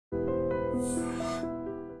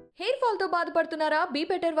Hair fall తో బాధపడుతున్నారా? Be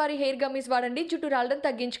better వారి హెయిర్ గమ్మీస్ వాడండి, జుట్టు రాలడం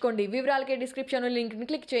తగ్గించుకోండి. వివరాలకే డిస్క్రిప్షన్ లింక్ ని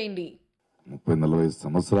క్లిక్ చేయండి. 30-40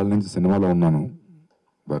 సంవత్సరాల నుంచి సినిమాలో ఉన్నాను.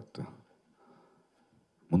 బట్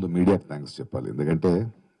ముందు మీడియాకి థ్యాంక్స్ చెప్పాలి. ఎందుకంటే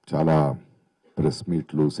చాలా ప్రెస్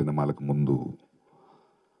మీట్లు సినిమాలకు ముందు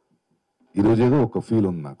ఈరోజు ఏదో ఒక ఫీల్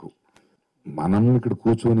ఉంది నాకు. మనం ఇక్కడ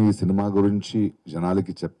కూర్చొని ఈ సినిమా గురించి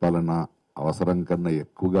జనాలకి చెప్పాలన్న అవసరం కన్నా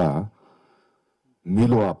ఎక్కువగా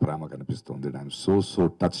మీలో ఆ ప్రేమ కనిపిస్తుంది. I'm so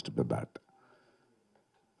touched by that.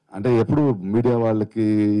 అంటే ఎప్పుడు మీడియా వాళ్ళకి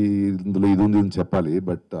ఇందులో ఇది ఉంది అని చెప్పాలి,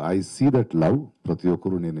 but I see that love. ప్రతి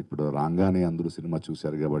ఒక్కరు, నేను ఇప్పుడు రాగానే అందరూ సినిమా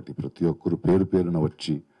చూశారు కాబట్టి ప్రతి ఒక్కరు పేరు పేరున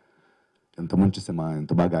వచ్చి ఎంత మంచి సినిమా,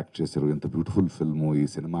 ఎంత బాగా యాక్ట్ చేశారు, ఎంత బ్యూటిఫుల్ ఫిల్ము, ఈ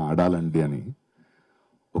సినిమా ఆడాలండి అని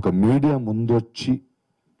ఒక మీడియా ముందొచ్చి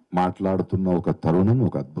మాట్లాడుతున్న ఒక తరుణం,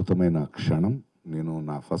 ఒక అద్భుతమైన క్షణం నేను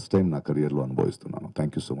నా ఫస్ట్ టైం నా కెరియర్లో అనుభవిస్తున్నాను.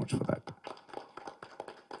 Thank you so much for that.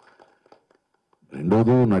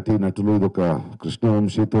 రెండోది నటులు, ఇది ఒక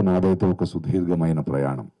కృష్ణవంశీతో నాదైతే ఒక సుదీర్ఘమైన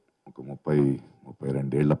ప్రయాణం, ఒక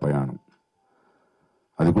 30-32 ఏళ్ల ప్రయాణం.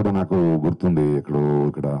 అది కూడా నాకు గుర్తుంది.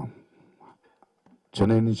 ఇక్కడ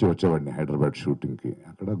చెన్నై నుంచి వచ్చేవాడిని హైదరాబాద్ షూటింగ్కి.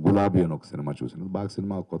 అక్కడ గులాబీ అని ఒక సినిమా చూసాను. బాగా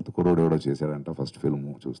సినిమా, కొత్త కుర్రోడు ఎవడో చేశాడంట, ఫస్ట్ ఫిల్మ్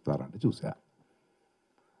చూస్తారంటే చూసా.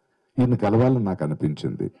 ఈయన కలవాలని నాకు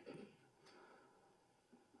అనిపించింది.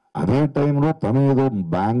 అదే టైంలో తను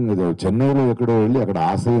ఏదో చెన్నైలో ఎక్కడో వెళ్ళి అక్కడ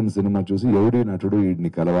ఆశయన్ సినిమా చూసి ఎవడి నటుడు వీడిని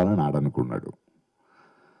కలవాలని ఆడనుకున్నాడు.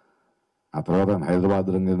 ఆ తర్వాత హైదరాబాద్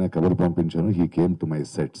రంగానే కబురు పంపించాను. He came to my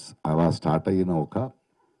sets. అలా స్టార్ట్ అయిన ఒక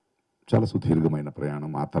చాలా సుదీర్ఘమైన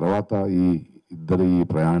ప్రయాణం. ఆ తర్వాత ఈ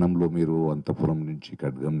ప్రయాణంలో మీరు అంతఃపురం నుంచి,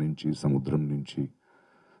 ఖడ్గం నుంచి, సముద్రం నుంచి,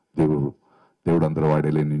 దేవుడు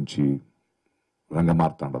అందరవాడేలే నుంచి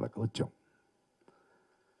రంగమార్తాండ దాకా వచ్చాం.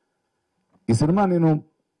 ఈ సినిమా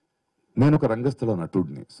నేను ఒక రంగస్థల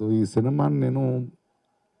నటుడిని. సో ఈ సినిమాని నేను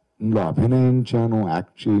ఇందులో అభినయించాను,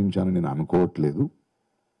 యాక్ట్ చేయించాను నేను అనుకోవట్లేదు.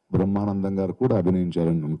 బ్రహ్మానందం గారు కూడా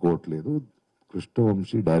అభినయించారని అనుకోవట్లేదు.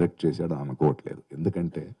 కృష్ణవంశీ డైరెక్ట్ చేశాడని అనుకోవట్లేదు.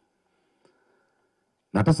 ఎందుకంటే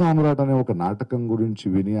నట సామ్రాట్ అనే ఒక నాటకం గురించి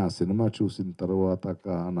విని ఆ సినిమా చూసిన తర్వాత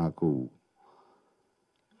నాకు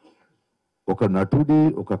ఒక నటుడి,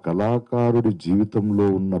 ఒక కళాకారుడి జీవితంలో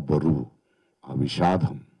ఉన్న బరువు, ఆ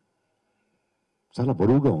విషాదం చాలా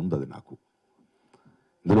బరువుగా ఉంది. అది నాకు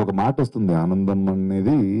ఇందులో ఒక మాట వస్తుంది, ఆనందం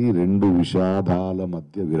అనేది 2 విషాదాల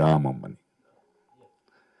మధ్య విరామం అని.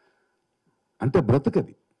 అంటే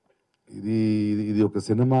బ్రతకది. ఇది ఒక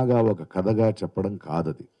సినిమాగా, ఒక కథగా చెప్పడం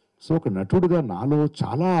కాదది. సో ఒక నటుడిగా నాలో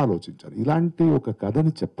చాలా ఆలోచించాను, ఇలాంటి ఒక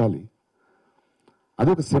కథని చెప్పాలి, అది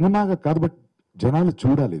ఒక సినిమాగా కాదు, బట్ జనాలు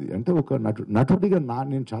చూడాలి ఇది. అంటే ఒక నటుడిగా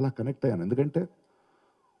నేను చాలా కనెక్ట్ అయ్యాను. ఎందుకంటే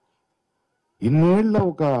ఇన్నేళ్ల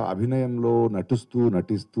ఒక అభినయంలో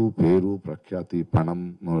నటిస్తూ పేరు, ప్రఖ్యాతి, పణం,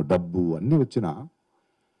 డబ్బు అన్నీ వచ్చినా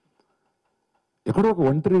ఎక్కడో ఒక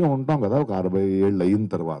ఒంటరిగా ఉంటాం కదా. ఒక 60 ఏళ్ళు అయిన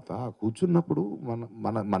తర్వాత కూర్చున్నప్పుడు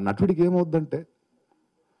మన నటుడికి ఏమవుద్దంటే,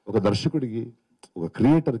 ఒక దర్శకుడికి, ఒక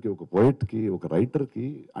క్రియేటర్కి, ఒక పోయిట్కి, ఒక రైటర్కి,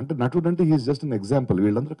 అంటే నటుడు అంటే హీఈస్ జస్ట్ అన్ ఎగ్జాంపుల్.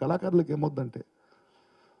 వీళ్ళందరూ కళాకారులకు ఏమవుద్దంటే,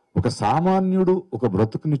 ఒక సామాన్యుడు ఒక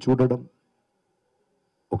బ్రతుకుని చూడడం,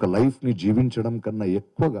 ఒక లైఫ్ని జీవించడం కన్నా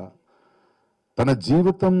ఎక్కువగా తన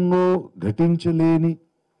జీవితంలో ఘటించలేని,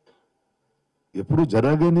 ఎప్పుడు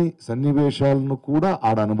జరగని సన్నివేశాలను కూడా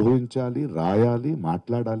ఆడ అనుభవించాలి, రాయాలి,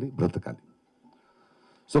 మాట్లాడాలి, బ్రతకాలి.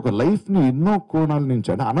 సో ఒక లైఫ్ని ఎన్నో కోణాల నుంచి,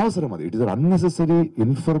 అంటే అనవసరం అది, it is unnecessary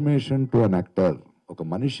information to an actor. ఒక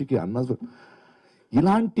మనిషికి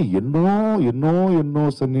ఇలాంటి ఎన్నో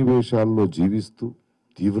సన్నివేశాల్లో జీవిస్తూ,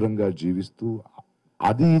 తీవ్రంగా జీవిస్తూ,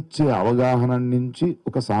 అది ఇచ్చే అవగాహన నుంచి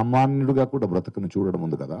ఒక సామాన్యుడిగా కూడా బ్రతకని చూడడం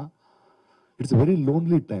ఉంది కదా. It's very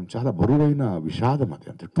lonely time. చాలా బరువైన విషాదం అది.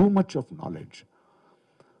 అంటే టూ మచ్ ఆఫ్ నాలెడ్జ్.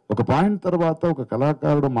 ఒక పాయింట్ తర్వాత ఒక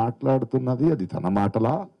కళాకారుడు మాట్లాడుతున్నది అది తన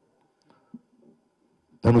మాటలా,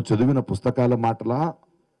 తను చదివిన పుస్తకాల మాటలా,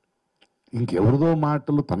 ఇంకెవరిదో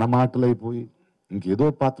మాటలు తన మాటలైపోయి, ఇంకేదో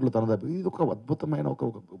పాత్రలు తనదైపోయి, ఇది ఒక అద్భుతమైన ఒక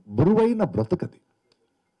బరువైన బ్రతకది.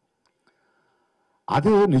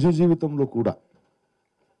 అదే నిజ జీవితంలో కూడా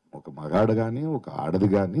ఒక మగాడు కానీ, ఒక ఆడది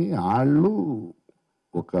కానీ, వాళ్ళు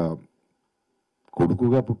ఒక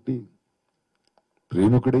కొడుకుగా పుట్టి,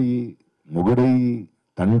 ప్రేమికుడయ్యి, మొగుడయ్యి,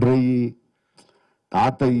 తండ్రయ్యి,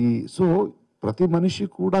 తాతయ్యి, సో ప్రతి మనిషి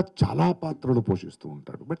కూడా చాలా పాత్రలు పోషిస్తూ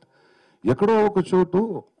ఉంటాడు. బట్ ఎక్కడో ఒక చోటు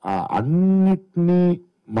అన్నిటినీ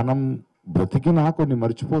మనం బ్రతికినా కొన్ని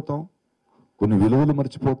మర్చిపోతాం, కొన్ని విలువలు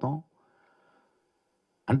మర్చిపోతాం.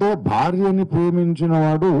 అంటే భార్యని ప్రేమించిన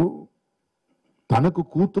వాడు తనకు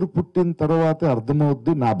కూతురు పుట్టిన తర్వాతే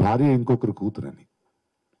అర్థమవుద్ది నా భార్య ఇంకొకరు కూతురని.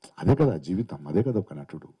 అదే కదా జీవితం, అదే కదా ఒక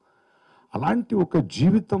నటుడు. అలాంటి ఒక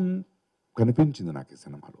జీవితం కనిపించింది నాకు ఈ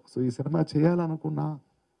సినిమాలో. సో ఈ సినిమా చేయాలనుకున్నా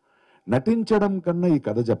నటించడం కన్నా ఈ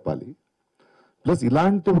కథ చెప్పాలి, ప్లస్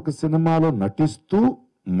ఇలాంటి ఒక సినిమాలో నటిస్తూ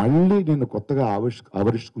మళ్ళీ నేను కొత్తగా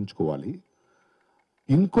ఆవిష్కరించుకోవాలి,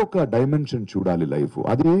 ఇంకొక డైమెన్షన్ చూడాలి లైఫ్.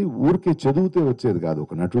 అది ఊరికే చదివితే వచ్చేది కాదు.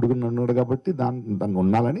 ఒక నటుడుగా ఉన్నాడు కాబట్టి దాన్ని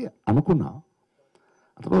ఉండాలని అనుకున్నా.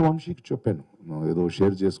 తర్వాత వంశీకి చెప్పాను, ఏదో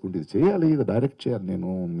షేర్ చేసుకుంటే ఇది చేయాలి, ఇది డైరెక్ట్ చేయాలి, నేను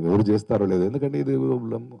ఎవరు చేస్తారో లేదో, ఎందుకంటే ఇది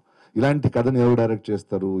ఇలాంటి కథను ఎవరు డైరెక్ట్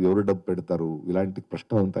చేస్తారు, ఎవరు డబ్బు పెడతారు, ఇలాంటి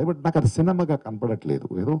ప్రశ్నలు ఉంటాయి. బట్ నాకు అది సినిమాగా కనపడట్లేదు.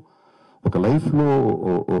 ఏదో ఒక లైఫ్లో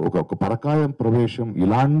ఒక పరకాయం ప్రవేశం,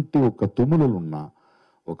 ఇలాంటి ఒక తుమ్ములున్న,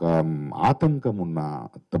 ఒక ఆతంకం ఉన్న,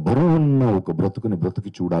 బరువున్న ఒక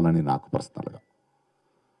బ్రతుకి చూడాలని నాకు పర్సనల్గా.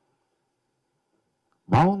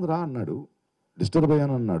 బాగుందిరా అన్నాడు, డిస్టర్బ్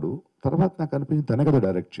అయ్యాను అన్నాడు. తర్వాత నాకు అనిపించింది తనే కదా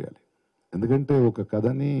డైరెక్ట్ చేయాలి. ఎందుకంటే ఒక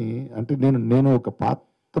కథని అంటే నేను ఒక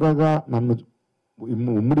పాత్రగా నన్ను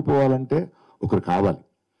ఉమ్మిడిపోవాలంటే ఒకరు కావాలి.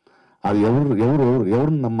 అది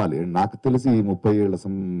ఎవరిని నమ్మాలి? నాకు తెలిసి ఈ 30 ఏళ్ల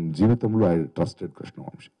జీవితంలో I trusted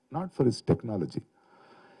Krishna Vamsi, not for his technology.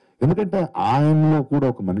 ఎందుకంటే ఆయనలో కూడా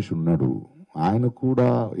ఒక మనిషి ఉన్నాడు. ఆయన కూడా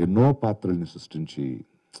ఎన్నో పాత్రల్ని సృష్టించి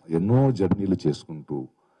ఎన్నో జర్నీలు చేసుకుంటూ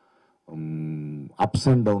అప్స్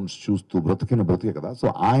అండ్ డౌన్స్ చూస్తూ బ్రతికే కదా. సో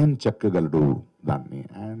ఆయన చెక్కగలడు దాన్ని.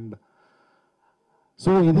 అండ్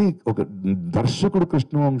సో ఇది ఒక దర్శకుడు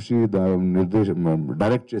కృష్ణవంశీ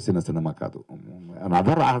డైరెక్ట్ చేసిన సినిమా కాదు.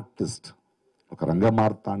 అదర్ ఆర్టిస్ట్, ఒక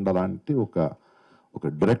రంగమార్తాండ లాంటి ఒక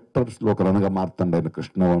డైరెక్టర్స్లో ఒక రంగమార్తాండ అయిన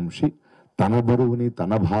కృష్ణవంశీ తన బరువుని,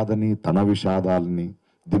 తన బాధని, తన విషాదాలని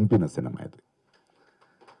దింపిన సినిమా ఇది.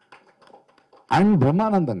 అండ్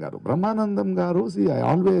బ్రహ్మానందం గారు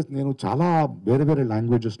ఆల్వేస్, నేను చాలా వేరే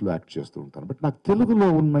లాంగ్వేజెస్లో యాక్ట్ చేస్తూ ఉంటాను. బట్ నాకు తెలుగులో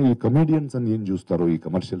ఉన్న ఈ కమెడియన్స్ అని ఏం చూస్తారో ఈ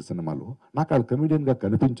కమర్షియల్ సినిమాలో, నాకు వాళ్ళు కమెడియన్గా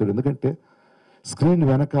కనిపించడు. ఎందుకంటే స్క్రీన్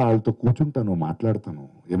వెనక వాళ్ళతో కూర్చుంటాను, మాట్లాడతాను.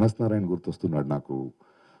 ఎంఎస్ నారాయణ గుర్తొస్తున్నాడు నాకు,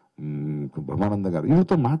 బ్రహ్మానందం గారు.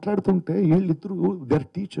 వీళ్ళతో మాట్లాడుతుంటే వీళ్ళిద్దరు దే ఆర్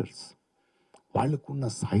టీచర్స్. వాళ్ళకున్న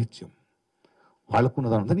సాహిత్యం, వాళ్ళకున్న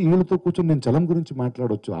దాని వీళ్ళతో కూర్చొని నేను చలం గురించి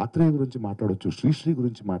మాట్లాడవచ్చు, ఆత్రేయ గురించి మాట్లాడవచ్చు, శ్రీశ్రీ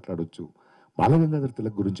గురించి మాట్లాడవచ్చు, బాలగంగాధర్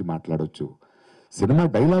తిలక్ గురించి మాట్లాడవచ్చు. సినిమా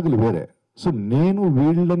డైలాగులు వేరే. సో నేను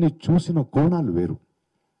వీళ్ళని చూసిన కోణాలు వేరు.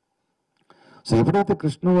 సో ఎప్పుడైతే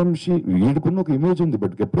కృష్ణవంశీ, వీడికున్న ఒక ఇమేజ్ ఉంది,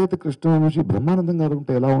 బట్ ఎప్పుడైతే కృష్ణవంశీ బ్రహ్మానందం గారు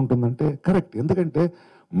ఉంటే ఎలా ఉంటుందంటే కరెక్ట్. ఎందుకంటే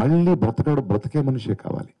మళ్ళీ బ్రతికే మనిషే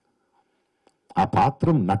కావాలి. ఆ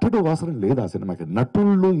పాత్రం నటుడు అవసరం లేదు ఆ సినిమాకి.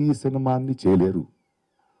 నటుళ్ళు ఈ సినిమాని చేయలేరు.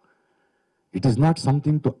 It is not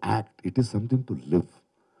something to act, it is something to live.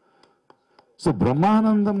 So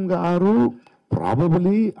Brahmanandam గారు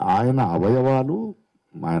ప్రాబబలీ ఆయన అవయవాలు,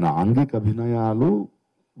 ఆయన ఆంగిక అభినయాలు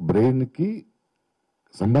బ్రెయిన్కి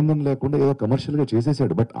సంబంధం లేకుండా ఏదో కమర్షియల్గా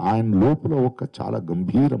చేసేసాడు. బట్ ఆయన లోపల ఒక చాలా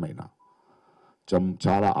గంభీరమైన,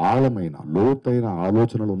 చాలా ఆழమైన, లోతైన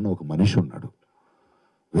ఆలోచనలు ఉన్న ఒక మనిషి ఉన్నాడు.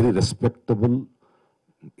 Very respectable,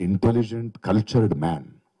 intelligent, cultured man.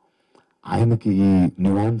 ఆయనకి ఈ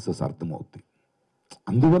న్యూయాన్సెస్ అర్థమవుతాయి.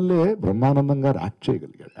 అందువల్లే బ్రహ్మానందం గారు యాక్ట్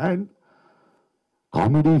చేయగలిగాడు. అండ్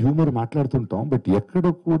కామెడీ, హ్యూమర్ మాట్లాడుతుంటాం, బట్ ఎక్కడ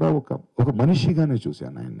కూడా ఒక మనిషిగానే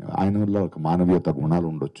చూశాను ఆయనలో ఒక మానవీయత గుణాలు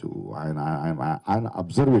ఉండొచ్చు, ఆయన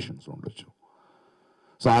అబ్జర్వేషన్స్ ఉండొచ్చు.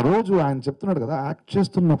 సో ఆ రోజు ఆయన చెప్తున్నాడు కదా, యాక్ట్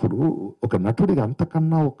చేస్తున్నప్పుడు ఒక నటుడికి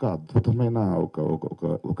అంతకన్నా ఒక అద్భుతమైన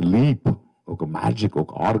ఒక లీప్, ఒక మ్యాజిక్,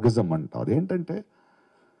 ఒక ఆర్గజం అంటారు. అదేంటంటే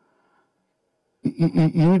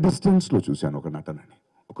ఈ డిస్టెన్స్లో చూశాను ఒక నటనని,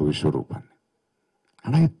 ఒక విశ్వరూపాన్ని.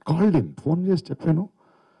 And I called him, phone చేసి చెప్పాను,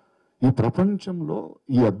 ఈ ప్రపంచంలో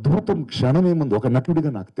ఈ అద్భుతం క్షణం ఏముంది ఒక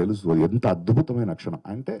నటుడిగా నాకు తెలుసు. ఎంత అద్భుతమైన క్షణం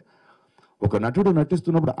అంటే, ఒక నటుడు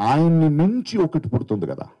నటిస్తున్నప్పుడు ఆయన్ని మించి ఒకటి పుడుతుంది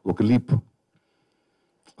కదా, ఒక లీప్,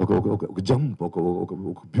 ఒక జంప్,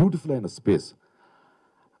 ఒక బ్యూటిఫుల్ అయిన స్పేస్.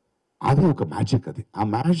 అది ఒక మ్యాజిక్. అది ఆ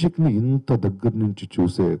మ్యాజిక్ని ఇంత దగ్గర నుంచి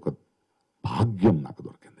చూసే ఒక భాగ్యం నాకు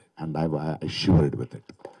దొరికింది. And I షివర్డ్ with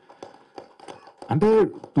it. అంటే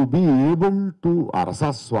టు బీ ఏబుల్ టు ఆ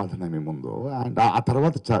రసాస్వాదన ఏముందో, అండ్ ఆ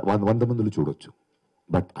తర్వాత 100 మందిలో చూడొచ్చు.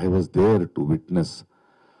 But I was there to witness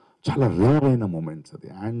చాలా రేర్ అయిన మూమెంట్స్ అది.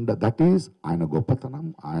 అండ్ దట్ ఈస్ ఆయన గొప్పతనం,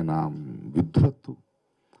 ఆయన విద్వత్తు,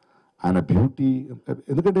 ఆయన బ్యూటీ.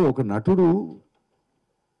 ఎందుకంటే ఒక నటుడు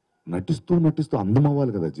నటిస్తూ అందం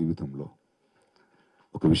అవ్వాలి కదా జీవితంలో.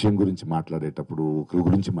 ఒక విషయం గురించి మాట్లాడేటప్పుడు, ఒకరి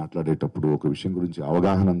గురించి మాట్లాడేటప్పుడు, ఒక విషయం గురించి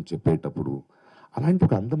అవగాహన చెప్పేటప్పుడు, అలాంటి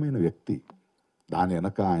ఒక అందమైన వ్యక్తి. దాని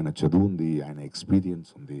వెనక ఆయన చదువు ఉంది, ఆయన ఎక్స్పీరియన్స్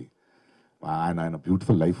ఉంది, ఆయన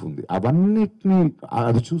బ్యూటిఫుల్ లైఫ్ ఉంది. అవన్నిటినీ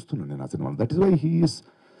అది చూస్తున్నాను నేను ఆ సినిమాలో. That is why he is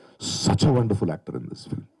such a wonderful actor in this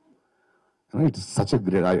film. It is such a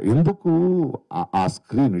great. ఎందుకు ఆ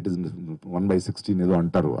స్క్రీన్, ఇట్ ఇస్ 1/16 ఏదో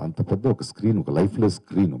అంటారు, అంత పెద్ద ఒక స్క్రీన్, ఒక లైఫ్లెస్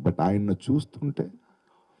స్క్రీన్. బట్ ఆయన చూస్తుంటే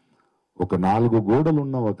ఒక 4 గోడలు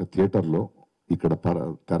ఉన్న ఒక థియేటర్లో ఇక్కడ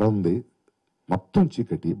తెర ఉంది, మొత్తం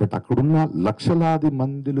చీకటి, బట్ అక్కడున్న లక్షలాది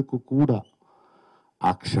మందిలకు కూడా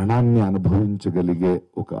ఆ క్షణాన్ని అనుభవించగలిగే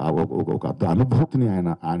ఒక అనుభూతిని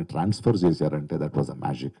ఆయన ట్రాన్స్ఫర్ చేశారంటే that was a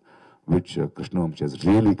magic which Krishna Vamsi Hess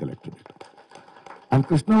really collected it. And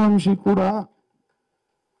Krishna Vamsi కూడా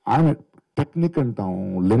ఆయన టెక్నిక్ అంటాం,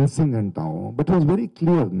 లెన్సింగ్ అంటాం, బట్ వాజ్ వెరీ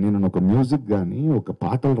క్లియర్. నేను ఒక మ్యూజిక్ కానీ, ఒక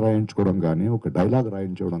పాటలు రాయించుకోవడం కానీ, ఒక డైలాగ్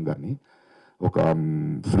రాయించుకోవడం కానీ, ఒక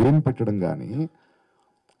ఫ్రేమ్ పెట్టడం కానీ,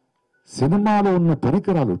 సినిమాలో ఉన్న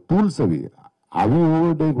పరికరాలు, టూల్స్ అవి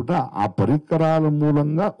కూడా ఆ పరికరాల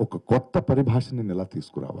మూలంగా ఒక కొత్త పరిభాషని నేను ఎలా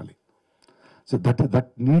తీసుకురావాలి. So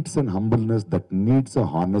that needs an humbleness, that needs a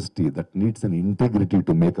honesty, that needs an integrity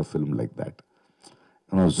to make a film like that.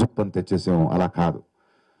 జుప్ అని తెచ్చేసాం అలా కాదు.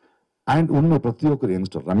 అండ్ ఉన్న ప్రతి ఒక్కరు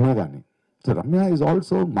యంగ్స్టర్, రమ్య కానీ, సో రమ్య ఈజ్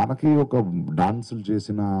ఆల్సో మనకి ఒక డాన్సులు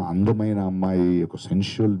చేసిన అందమైన అమ్మాయి, ఒక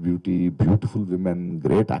sensual beauty, beautiful women,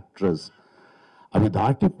 great actress. అవి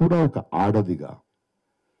దాటి కూడా ఒక ఆడదిగా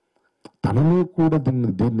తనలో కూడా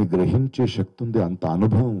దీన్ని గ్రహించే శక్తి ఉంది, అంత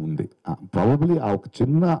అనుభవం ఉంది. ప్రాబబ్లీ ఆ ఒక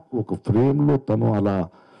చిన్న ఒక ఫ్రేమ్లో తను అలా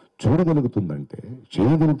చూడగలుగుతుందంటే,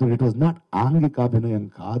 చేయగలుగుతుంది. ఇట్ వాజ్ నాట్ ఆంగికాభినయం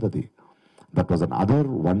కాదది. That was an other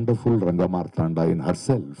wonderful Rangamarthanda in her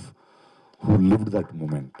self who lived that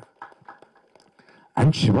moment.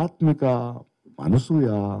 And Shivathmika, Anasuya,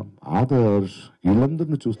 Adarsh,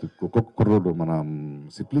 వీళ్ళందరినీ చూస్తూ ఒక్కొక్కరు మన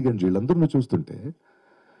సిప్లిగంజ్ వీళ్ళందరినీ చూస్తుంటే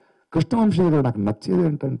కృష్ణవంశీ గారు నాకు నచ్చేది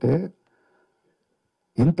ఏంటంటే,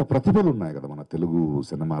 ఇంత ప్రతిభలు ఉన్నాయి కదా మన తెలుగు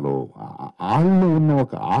సినిమాలో. వాళ్ళలో ఉన్న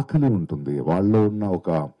ఒక ఆకలి ఉంటుంది, వాళ్ళలో ఉన్న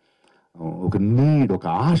ఒక నీడ్, ఒక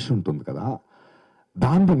ఆశ ఉంటుంది కదా,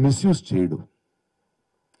 దాన్ని మిస్యూజ్ చేయడు.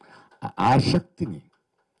 ఆ శక్తిని,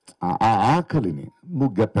 ఆ ఆకలిని,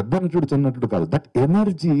 నువ్వు పెద్ద నటుడు చిన్న నటుడు కాదు, that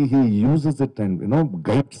energy he uses it and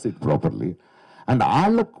guides it properly. And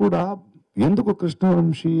వాళ్ళకు కూడా ఎందుకు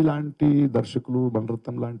కృష్ణవంశీ లాంటి దర్శకులు,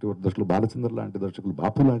 మణిరత్నం లాంటి దర్శకులు, బాలచంద్ర లాంటి దర్శకులు,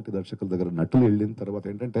 బాపు లాంటి దర్శకుల దగ్గర నటులు వెళ్ళిన తర్వాత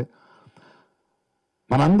ఏంటంటే,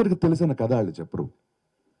 మనందరికి తెలిసిన కథ వాళ్ళు చెప్పరు.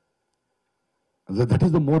 That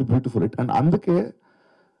is the more beautiful it. And అందుకే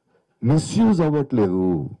మిస్యూజ్ అవ్వట్లేదు.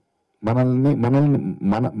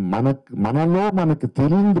 మనలో మనకి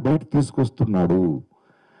తెలియని బయట తీసుకొస్తున్నాడు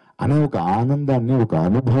అనే ఒక ఆనందాన్ని, ఒక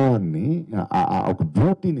అనుభవాన్ని, ఒక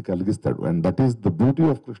బ్యూటీని కలిగిస్తాడు. And that is the beauty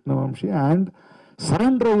of Krishna Vamsi. And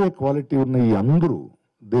surrender అయ్యే క్వాలిటీ ఉన్న ఈ అందరూ,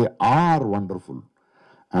 they are wonderful.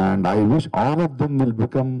 And I wish all of them will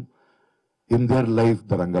become in their life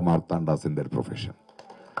the రంగమార్తాండాస్ in there profession.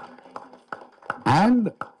 And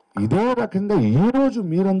ఇదే రకంగా ఈ రోజు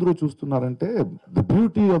మీరందరూ చూస్తున్నారంటే, the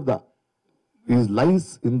beauty of the is lies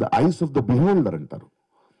in the eyes of the beholder అంటారు.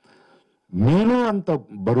 మీలో అంత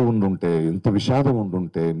బరువు ఉండుంటే, ఎంత విషాదం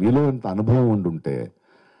ఉండుంటే, మీలో ఎంత అనుభవం ఉండుంటే,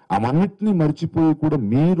 అవన్నిటినీ మర్చిపోయి కూడా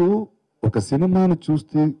మీరు ఒక సినిమాని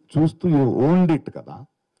చూస్తూ యూ ఓన్డ్ ఇట్ కదా.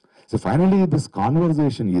 సో ఫైనలీ దిస్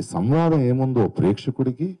కాన్వర్జేషన్, ఈ సంవాదం ఏముందో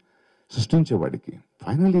ప్రేక్షకుడికి, సృష్టించేవాడికి,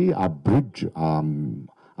 ఫైనలీ ఆ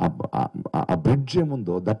బ్రిడ్జ్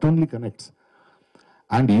ఏముందో దట్ ఓన్లీ కనెక్ట్స్.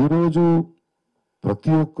 అండ్ ఈరోజు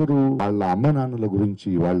ప్రతి ఒక్కరూ వాళ్ళ అమ్మ నాన్నల గురించి,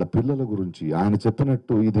 వాళ్ళ పిల్లల గురించి, ఆయన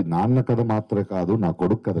చెప్పినట్టు ఇది నాన్న కథ మాత్రమే కాదు, నా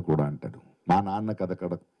కొడుకు కథ కూడా అంటాడు. మా నాన్న కథ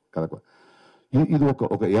ఇది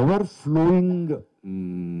ఒక ever flowing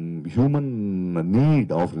human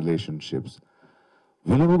need of relationships.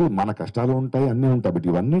 విలువలు, మన కష్టాలు ఉంటాయి, అన్నీ ఉంటాయి, బట్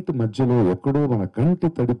ఇవన్నిటి మధ్యలో ఎక్కడో మన కంటి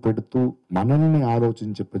తడి పెడుతూ మనల్ని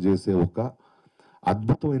ఆలోచించజేసే ఒక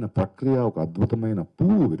అద్భుతమైన ప్రక్రియ, ఒక అద్భుతమైన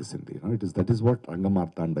పువ్వు విరిసింది. That is what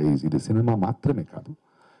Rangamarthanda is. ఇది సినిమా మాత్రమే కాదు,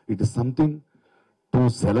 it is something to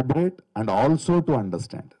celebrate and also to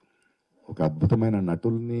understand. ఒక అద్భుతమైన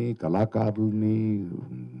నటుల్ని, కళాకారుల్ని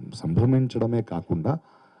సంభ్రమించడమే కాకుండా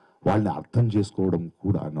వాళ్ళని అర్థం చేసుకోవడం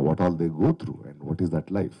కూడా, what all they go through and what is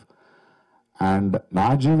that life. And నా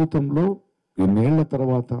జీవితంలో ఇన్నేళ్ల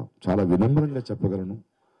తర్వాత చాలా వినమ్రంగా చెప్పగలను,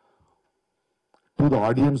 to the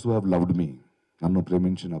audience who have loved మీ, నన్ను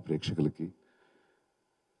ప్రేమించిన ప్రేక్షకులకి,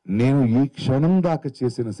 నేను ఈ క్షణం దాకా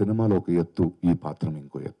చేసిన సినిమాలో ఒక ఎత్తు, ఈ పాత్రం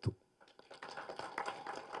ఇంకో ఎత్తు.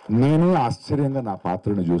 నేను ఆశ్చర్యంగా నా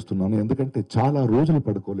పాత్రను చూస్తున్నాను, ఎందుకంటే చాలా రోజులు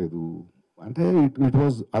పడుకోలేదు. అంటే ఇట్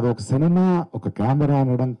వాజ్, అదొక సినిమా, ఒక కెమెరా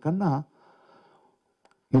అనడం కన్నా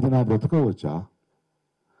ఇది నా బ్రతుకోవచ్చా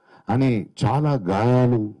అని చాలా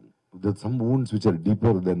గాయాలు, some wounds which are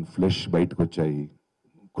deeper then flesh బయటకు వచ్చాయి.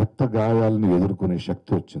 కొత్త గాయాలను ఎదుర్కొనే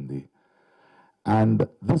శక్తి వచ్చింది. అండ్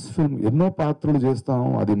దిస్ ఫిల్మ్, ఎన్నో పాత్రలు చేస్తాం,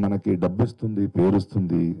 అది మనకి డబ్బిస్తుంది,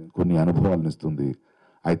 పేరుస్తుంది, కొన్ని అనుభవాలను ఇస్తుంది.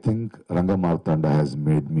 I think Rangamarthanda has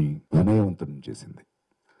made me వినయవంతుని చేసింది.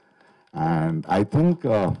 అండ్ ఐ థింక్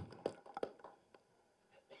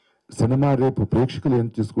సినిమా రేపు ప్రేక్షకులు ఏం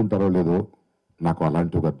తీసుకుంటారో లేదో, నాకు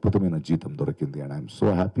అలాంటి ఒక అద్భుతమైన జీతం దొరికింది. And I'm so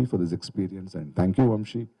happy for this experience. And thank you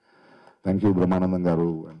Vamsi, thank you Brahmanandam గారు,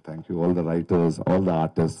 and thank you all the writers, all the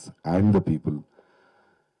artist and the people.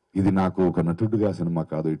 ఇది నాకు ఒక నటుడిగా సినిమా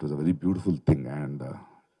కాదు, it was a very beautiful thing. And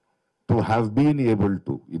to have been able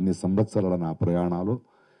to ఇన్ని సంవత్సరాల నా ప్రయాణాలు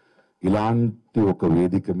ఇలాంటి ఒక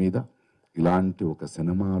వేదిక మీద, ఇలాంటి ఒక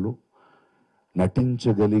సినిమాలో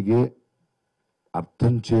నటించగలిగే,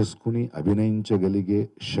 అర్థం చేసుకుని అభినయించగలిగే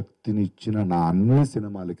శక్తిని ఇచ్చిన నా అన్ని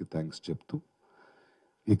సినిమాలకి థ్యాంక్స్ చెప్తూ,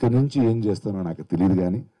 ఇక నుంచి ఏం చేస్తానో నాకు తెలియదు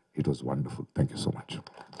కానీ it was wonderful. Thank you so much.